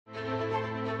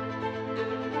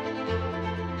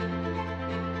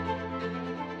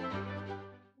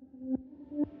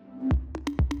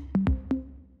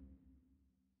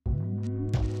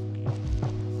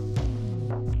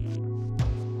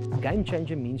game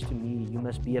changer means to me you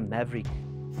must be a maverick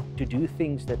to do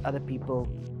things that other people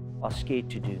are scared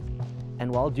to do.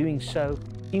 And while doing so,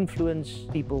 influence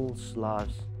people's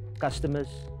lives, customers,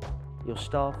 your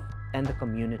staff, and the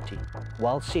community,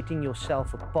 while setting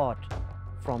yourself apart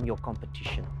from your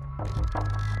competition.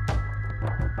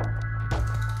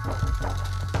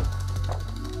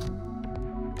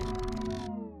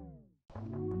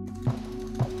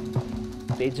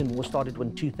 Beds & More started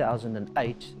in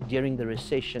 2008 during the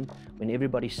recession, when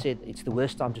everybody said it's the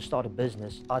worst time to start a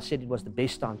business. I said it was the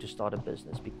best time to start a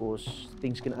business because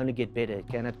things can only get better, it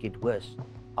cannot get worse.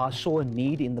 I saw a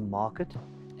need in the market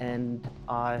and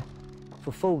I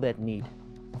fulfilled that need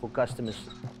for customers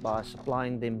by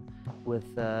supplying them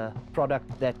with a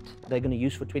product that they're going to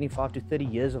use for 25 to 30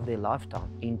 years of their lifetime.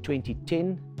 In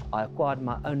 2010, I acquired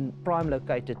my own prime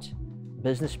located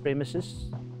business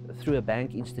premises through a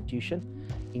bank institution.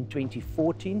 In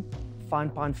 2014, Fine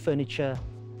Pine Furniture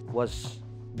was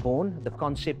born, the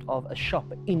concept of a shop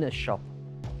in a shop,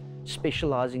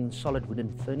 specializing in solid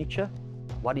wooden furniture.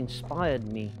 What inspired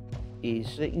me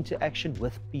is the interaction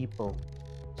with people.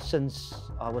 Since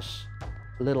I was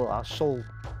little, I sold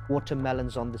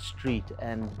watermelons on the street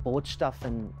and bought stuff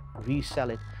and resell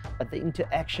it. But the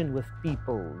interaction with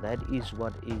people, that is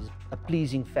what is a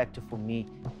pleasing factor for me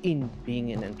in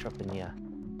being an entrepreneur.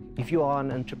 If you are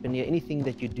an entrepreneur, anything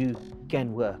that you do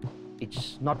can work.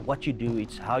 It's not what you do,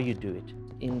 it's how you do it.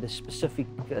 In the specific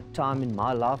time in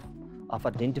my life, I've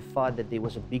identified that there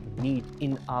was a big need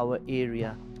in our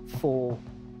area for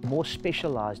more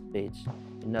specialized beds.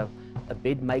 You know, a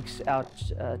bed makes out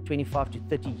 25 to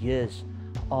 30 years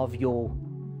of your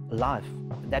life.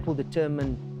 That will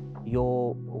determine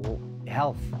your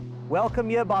health. Welcome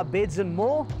here by Beds &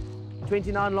 More,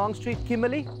 29 Long Street,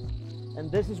 Kimberley. And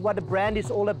this is what the brand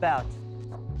is all about.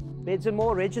 Beds &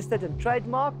 More registered and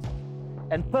trademarked,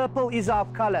 and purple is our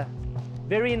color.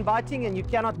 Very inviting, and you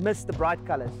cannot miss the bright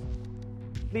colors.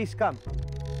 Please come.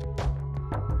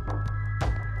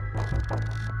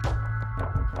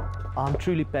 I'm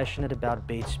truly passionate about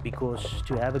beds because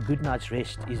to have a good night's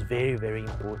rest is very, very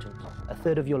important. A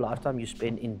third of your lifetime you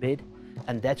spend in bed,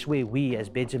 and that's where we as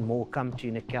Beds & More come to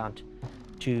an account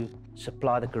to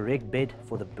supply the correct bed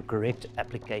for the correct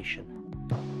application.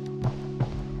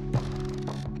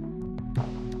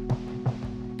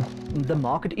 The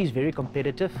market is very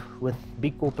competitive with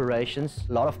big corporations.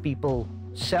 A lot of people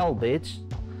sell beds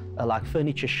like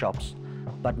furniture shops.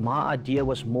 But my idea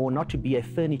was more not to be a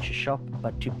furniture shop,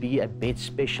 but to be a bed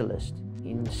specialist.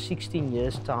 In 16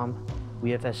 years' time,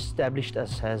 we have established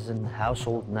us as a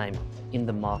household name in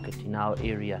the market, in our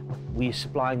area. We're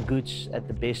supplying goods at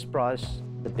the best price,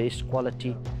 the best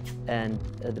quality, and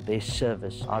the best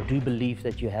service. I do believe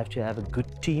that you have to have a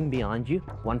good team behind you.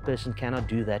 One person cannot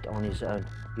do that on his own.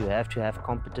 You have to have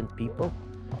competent people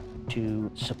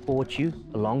to support you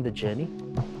along the journey.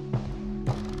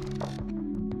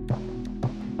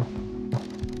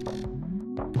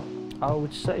 I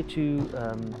would say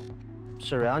to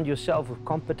surround yourself with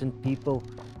competent people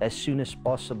as soon as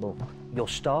possible. Your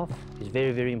staff is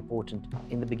very, very important.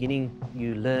 In the beginning,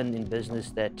 you learn in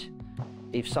business that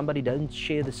if somebody doesn't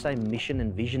share the same mission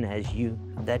and vision as you,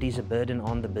 that is a burden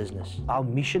on the business. Our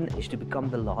mission is to become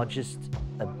the largest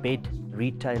bed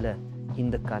retailer in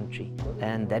the country.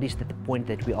 And that is the point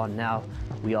that we are now.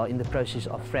 We are in the process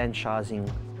of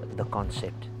franchising the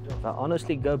concept. If I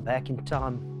honestly go back in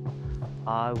time,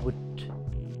 I would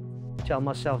tell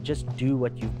myself, just do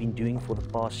what you've been doing for the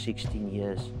past 16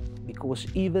 years. Because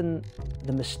even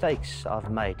the mistakes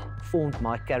I've made formed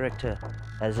my character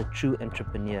as a true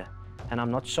entrepreneur. And I'm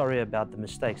not sorry about the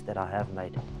mistakes that I have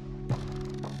made.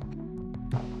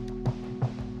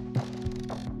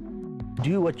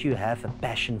 Do what you have a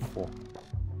passion for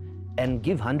and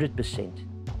give 100%,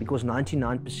 because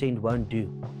 99% won't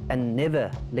do. And never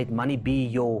let money be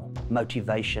your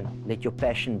motivation, let your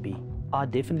passion be. I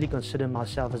definitely consider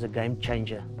myself as a game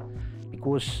changer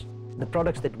because the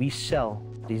products that we sell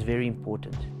is very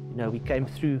important. You know, we came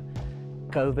through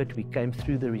COVID, we came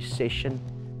through the recession,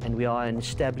 and we are an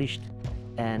established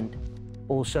and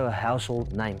also a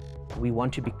household name. We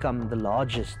want to become the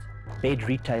largest bed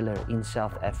retailer in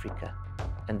South Africa,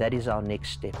 and that is our next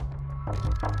step.